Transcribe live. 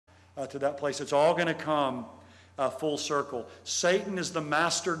to that place. It's all going to come full circle. Satan is the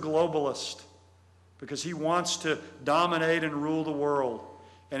master globalist because he wants to dominate and rule the world.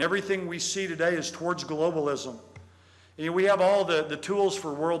 And everything we see today is towards globalism. And we have all the tools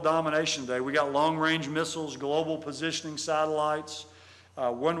for world domination today. We got long-range missiles, global positioning satellites,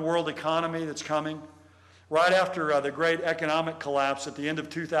 one world economy that's coming. Right after the great economic collapse at the end of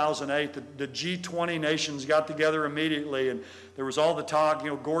 2008, the G20 nations got together immediately, and there was all the talk,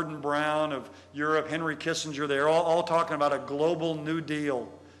 Gordon Brown of Europe, Henry Kissinger, they were all talking about a global New Deal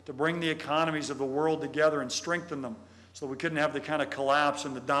to bring the economies of the world together and strengthen them so that we couldn't have the kind of collapse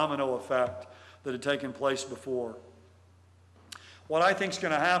and the domino effect that had taken place before. What I think is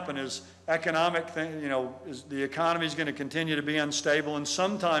going to happen is the economy is going to continue to be unstable, and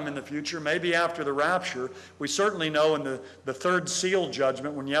sometime in the future, maybe after the rapture, we certainly know in the third seal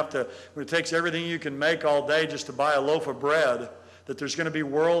judgment, when it takes everything you can make all day just to buy a loaf of bread, that there's going to be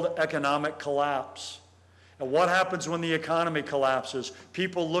world economic collapse. And what happens when the economy collapses?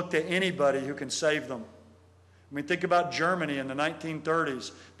 People look to anybody who can save them. I mean, think about Germany in the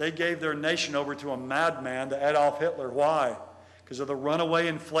 1930s. They gave their nation over to a madman, to Adolf Hitler. Why? Because of the runaway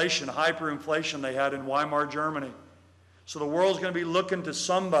inflation, hyperinflation they had in Weimar Germany. So the world's going to be looking to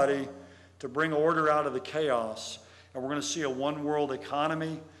somebody to bring order out of the chaos. And we're going to see a one-world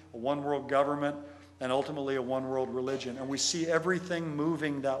economy, a one-world government, and ultimately a one-world religion. And we see everything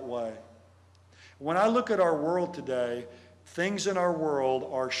moving that way. When I look at our world today, things in our world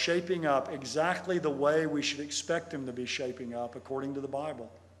are shaping up exactly the way we should expect them to be shaping up according to the Bible.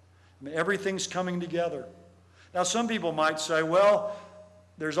 I mean, everything's coming together. Now, some people might say, well,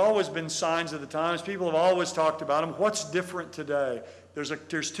 there's always been signs of the times. People have always talked about them. What's different today?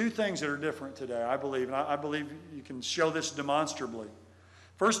 There's two things that are different today, I believe, and I believe you can show this demonstrably.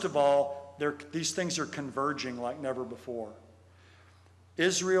 First of all, these things are converging like never before.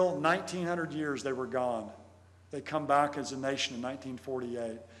 Israel, 1900 years, they were gone. They come back as a nation in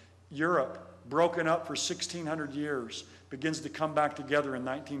 1948. Europe, broken up for 1600 years, begins to come back together in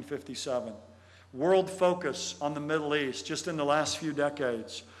 1957. World focus on the Middle East just in the last few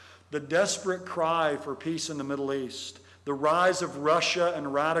decades. The desperate cry for peace in the Middle East. The rise of Russia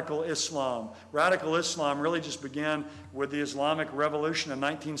and radical Islam. Radical Islam really just began with the Islamic Revolution in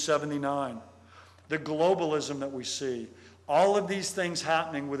 1979. The globalism that we see. All of these things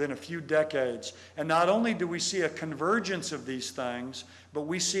happening within a few decades. And not only do we see a convergence of these things, but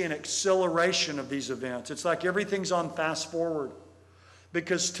we see an acceleration of these events. It's like everything's on fast forward.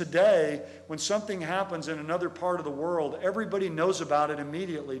 Because today, when something happens in another part of the world, everybody knows about it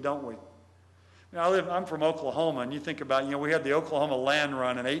immediately, don't we? I'm from Oklahoma, and you think about, we had the Oklahoma land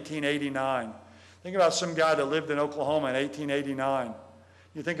run in 1889. Think about some guy that lived in Oklahoma in 1889.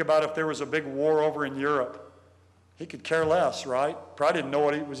 You think about if there was a big war over in Europe. He could care less, right? Probably didn't know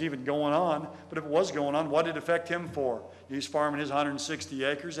what was even going on, but if it was going on, what did it affect him for? He's farming his 160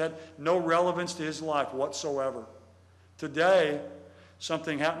 acres. It had no relevance to his life whatsoever. Today,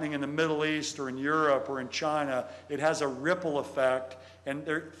 something happening in the Middle East or in Europe or in China, it has a ripple effect, and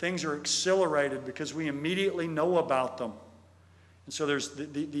things are accelerated because we immediately know about them. And so there's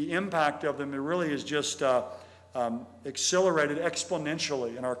the impact of them, it really is just accelerated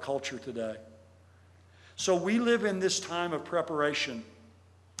exponentially in our culture today. So we live in this time of preparation,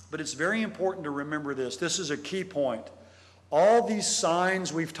 but it's very important to remember this. This is a key point. All these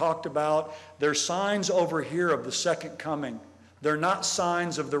signs we've talked about, they're signs over here of the second coming. They're not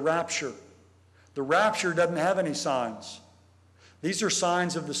signs of the rapture. The rapture doesn't have any signs. These are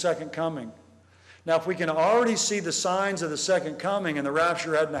signs of the second coming. Now, if we can already see the signs of the second coming and the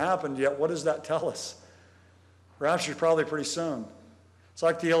rapture hadn't happened yet, what does that tell us? Rapture's probably pretty soon. It's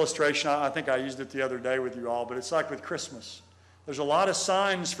like the illustration, I think I used it the other day with you all, but it's like with Christmas. There's a lot of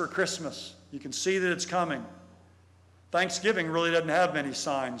signs for Christmas. You can see that it's coming. Thanksgiving really doesn't have many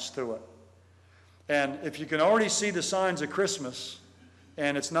signs to it. And if you can already see the signs of Christmas,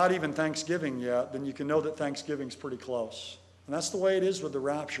 and it's not even Thanksgiving yet, then you can know that Thanksgiving's pretty close. And that's the way it is with the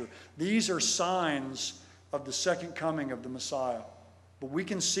rapture. These are signs of the second coming of the Messiah. But we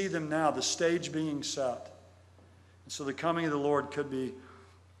can see them now, the stage being set. And so the coming of the Lord could be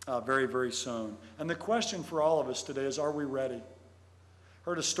very, very soon. And the question for all of us today is, are we ready?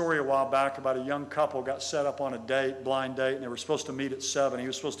 Heard a story a while back about a young couple got set up on a date, blind date, and they were supposed to meet at 7. He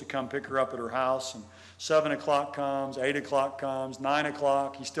was supposed to come pick her up at her house, and 7 o'clock comes, 8 o'clock comes, 9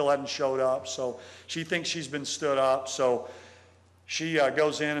 o'clock. He still hadn't showed up, so she thinks she's been stood up. So she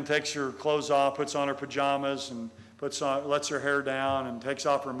goes in and takes her clothes off, puts on her pajamas, and lets her hair down and takes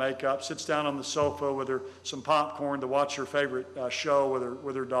off her makeup, sits down on the sofa with her some popcorn to watch her favorite show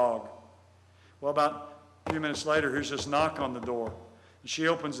with her dog. Well, about a few minutes later, here's this knock on the door. She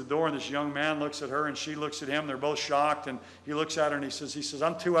opens the door, and this young man looks at her, and she looks at him. They're both shocked, and he looks at her, and he says,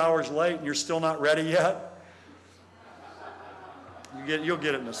 I'm 2 hours late, and you're still not ready yet? You'll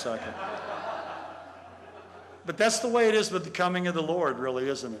get it in a second. But that's the way it is with the coming of the Lord, really,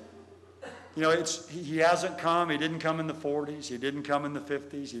 isn't it? You know, he hasn't come. He didn't come in the 40s. He didn't come in the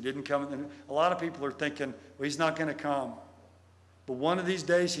 50s. He didn't come in a lot of people are thinking, well, he's not going to come. But one of these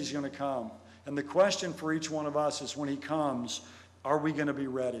days, he's going to come. And the question for each one of us is, when he comes, are we going to be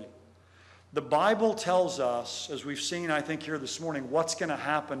ready? The Bible tells us, as we've seen, I think, here this morning, what's going to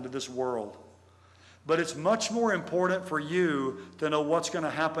happen to this world. But it's much more important for you to know what's going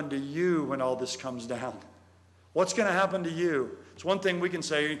to happen to you when all this comes down. What's going to happen to you? It's one thing we can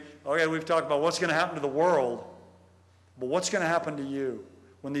say, okay, we've talked about what's going to happen to the world, but what's going to happen to you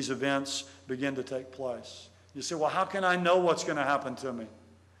when these events begin to take place? You say, well, how can I know what's going to happen to me?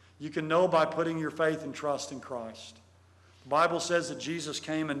 You can know by putting your faith and trust in Christ. The Bible says that Jesus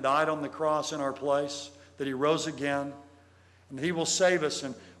came and died on the cross in our place, that he rose again, and that he will save us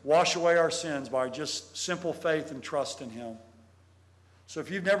and wash away our sins by just simple faith and trust in him. So if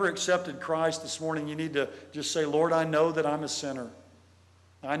you've never accepted Christ this morning, you need to just say, Lord, I know that I'm a sinner.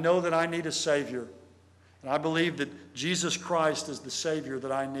 I know that I need a Savior. And I believe that Jesus Christ is the Savior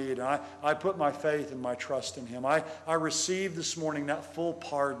that I need. And I put my faith and my trust in him. I received this morning that full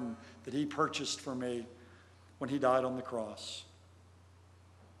pardon that he purchased for me when he died on the cross.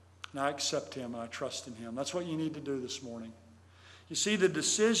 And I accept him and I trust in him. That's what you need to do this morning. You see, the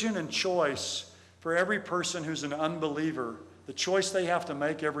decision and choice for every person who's an unbeliever, the choice they have to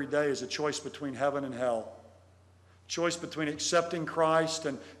make every day is a choice between heaven and hell. A choice between accepting Christ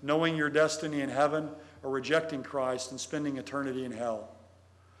and knowing your destiny in heaven, or rejecting Christ and spending eternity in hell.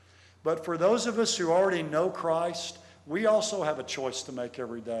 But for those of us who already know Christ, we also have a choice to make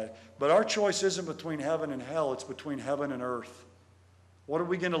every day. But our choice isn't between heaven and hell, it's between heaven and earth. What are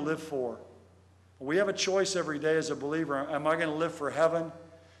we going to live for? We have a choice every day as a believer. Am I going to live for heaven,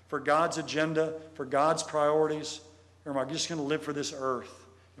 for God's agenda, for God's priorities? Or am I just going to live for this earth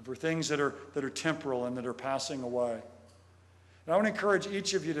and for things that are temporal and that are passing away? And I want to encourage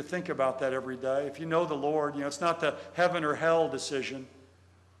each of you to think about that every day. If you know the Lord, it's not the heaven or hell decision,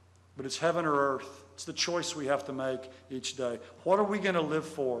 but it's heaven or earth. It's the choice we have to make each day. What are we going to live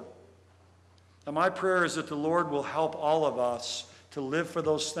for? And my prayer is that the Lord will help all of us to live for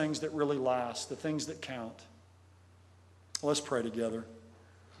those things that really last, the things that count. Let's pray together.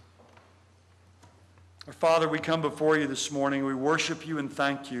 Our Father, we come before you this morning. We worship you and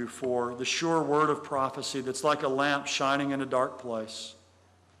thank you for the sure word of prophecy that's like a lamp shining in a dark place.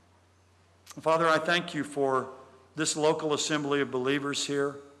 And Father, I thank you for this local assembly of believers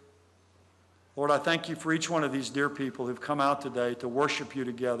here. Lord, I thank you for each one of these dear people who've come out today to worship you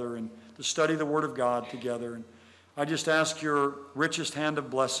together and to study the Word of God together. And I just ask your richest hand of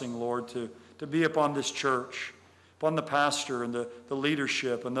blessing, Lord, to be upon this church, upon the pastor and the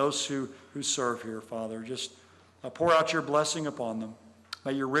leadership and those who serve here, Father. Just pour out your blessing upon them.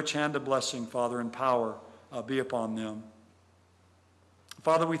 May your rich hand of blessing, Father, and power be upon them.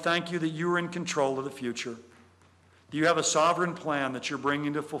 Father, we thank you that you are in control of the future. You have a sovereign plan that you're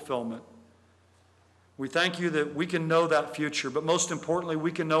bringing to fulfillment. We thank you that we can know that future, but most importantly,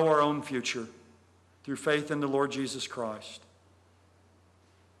 we can know our own future through faith in the Lord Jesus Christ.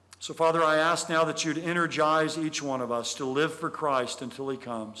 So, Father, I ask now that you'd energize each one of us to live for Christ until he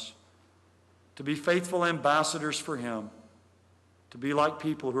comes, to be faithful ambassadors for him, to be like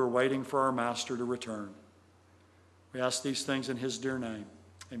people who are waiting for our Master to return. We ask these things in his dear name.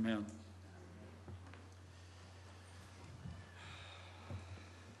 Amen.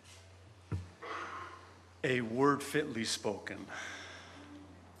 A word fitly spoken.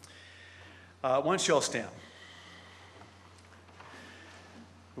 Why don't you all stand?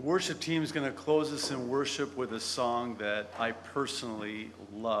 The worship team is going to close us in worship with a song that I personally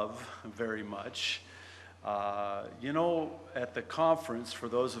love very much. At the conference, for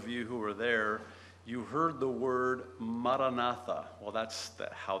those of you who were there, you heard the word Maranatha. Well, that's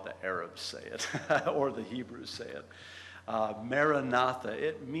how the Arabs say it, or the Hebrews say it. Maranatha,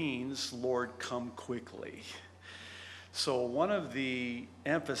 it means, Lord, come quickly. So one of the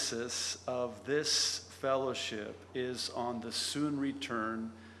emphasis of this fellowship is on the soon return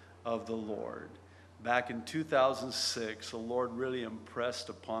of the Lord. Back in 2006, the Lord really impressed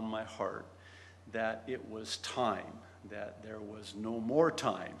upon my heart that it was time, that there was no more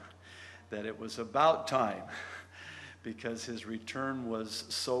time, that it was about time, because his return was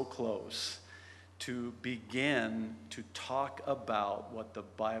so close, to begin to talk about what the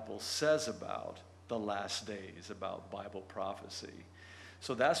Bible says about the last days, about Bible prophecy.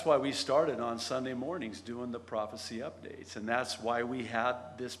 So that's why we started on Sunday mornings doing the prophecy updates. And that's why we had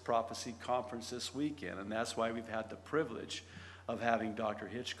this prophecy conference this weekend. And that's why we've had the privilege of having Dr.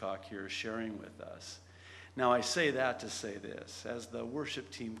 Hitchcock here sharing with us. Now, I say that to say this. As the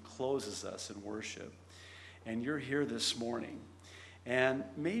worship team closes us in worship, and you're here this morning, and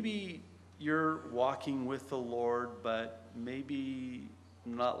maybe you're walking with the Lord, but maybe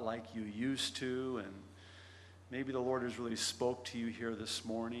not like you used to, and maybe the Lord has really spoke to you here this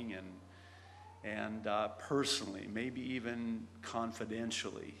morning, and personally, maybe even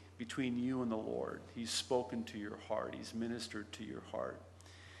confidentially, between you and the Lord. He's spoken to your heart. He's ministered to your heart.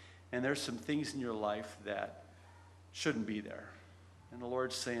 And there's some things in your life that shouldn't be there. And the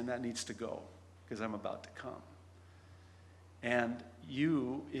Lord's saying that needs to go, because I'm about to come. And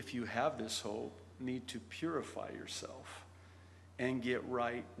you, if you have this hope, need to purify yourself and get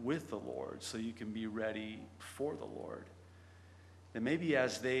right with the Lord so you can be ready for the Lord. And maybe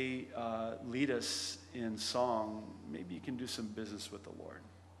as they lead us in song, maybe you can do some business with the Lord.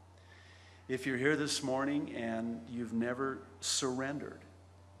 If you're here this morning and you've never surrendered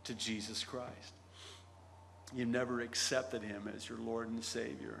to Jesus Christ, you've never accepted him as your Lord and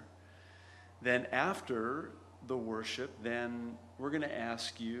Savior, then after the worship, then we're going to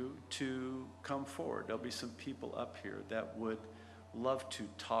ask you to come forward. There'll be some people up here that would love to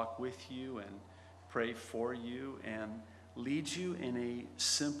talk with you and pray for you and lead you in a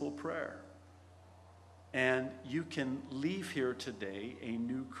simple prayer. And you can leave here today a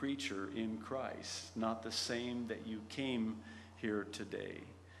new creature in Christ, not the same that you came here today.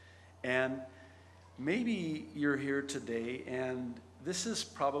 And maybe you're here today and this is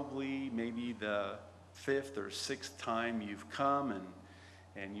probably maybe the 5th or 6th time you've come,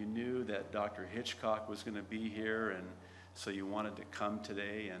 and you knew that Dr. Hitchcock was going to be here, and so you wanted to come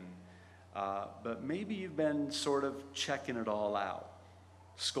today. And but maybe you've been sort of checking it all out,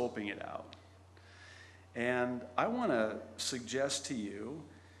 scoping it out. And I want to suggest to you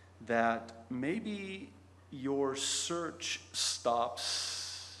that maybe your search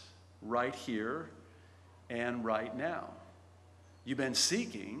stops right here and right now. You've been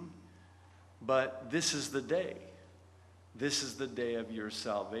seeking, but this is the day. This is the day of your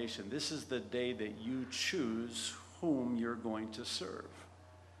salvation. This is the day that you choose whom you're going to serve.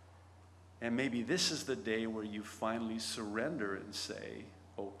 And maybe this is the day where you finally surrender and say,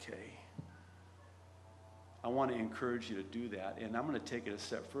 okay. I want to encourage you to do that. And I'm going to take it a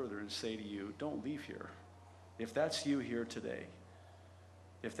step further and say to you, don't leave here. If that's you here today,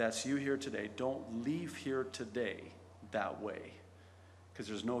 don't leave here today that way, because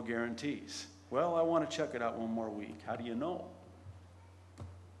there's no guarantees. Well, I want to check it out one more week. How do you know?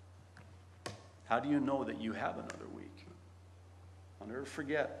 How do you know that you have another week? I'll never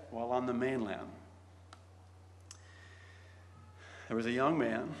forget, while on the mainland, there was a young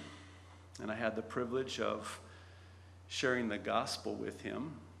man, and I had the privilege of sharing the gospel with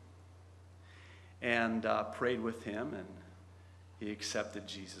him and prayed with him, and he accepted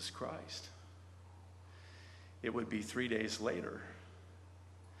Jesus Christ. It would be 3 days later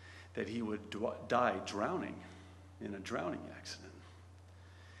that he would die drowning in a drowning accident.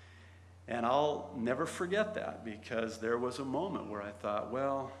 And I'll never forget that, because there was a moment where I thought,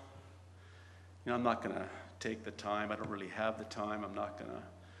 well, I'm not going to take the time. I don't really have the time. I'm not going to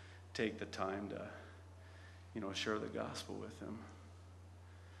take the time to, share the gospel with him.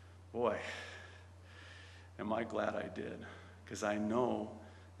 Boy, am I glad I did, because I know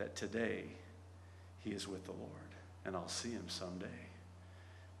that today he is with the Lord, and I'll see him someday.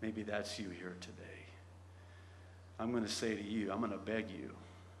 Maybe that's you here today. I'm going to say to you, I'm going to beg you,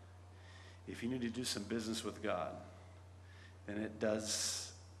 if you need to do some business with God, then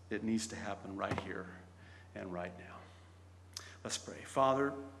it needs to happen right here and right now. Let's pray.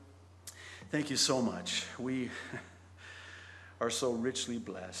 Father, thank you so much. We are so richly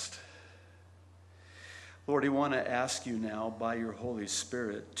blessed. Lord, we want to ask you now by your Holy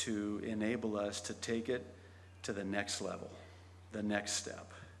Spirit to enable us to take it to the next level, the next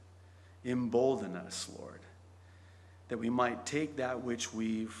step. Embolden us, Lord, that we might take that which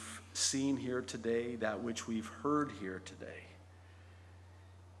we've seen here today, that which we've heard here today,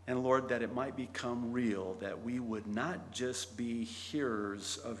 and Lord, that it might become real, that we would not just be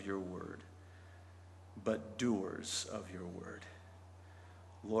hearers of your word, but doers of your word.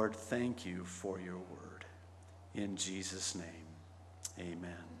 Lord, thank you for your word. In Jesus' name,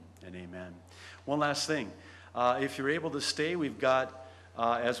 amen and amen. One last thing. If you're able to stay, we've got,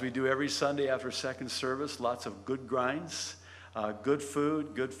 as we do every Sunday after second service, lots of good grinds. Good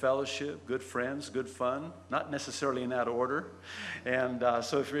food, good fellowship, good friends, good fun, not necessarily in that order. And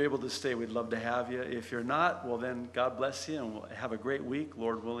so if you're able to stay, we'd love to have you. If you're not, well then God bless you and we'll have a great week.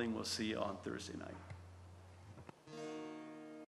 Lord willing, we'll see you on Thursday night.